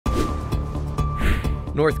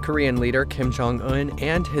North Korean leader Kim Jong-un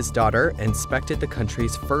and his daughter inspected the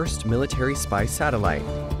country's first military spy satellite.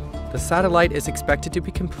 The satellite is expected to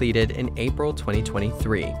be completed in April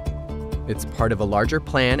 2023. It's part of a larger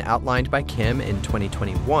plan outlined by Kim in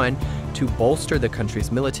 2021 to bolster the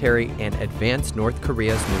country's military and advance North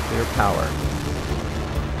Korea's nuclear power.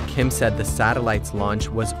 Kim said the satellite's launch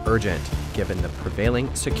was urgent, given the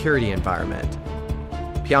prevailing security environment.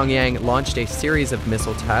 Pyongyang launched a series of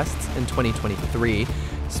missile tests in 2023,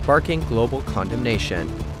 sparking global condemnation.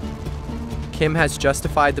 Kim has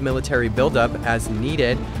justified the military buildup as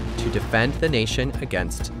needed to defend the nation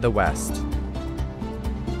against the West.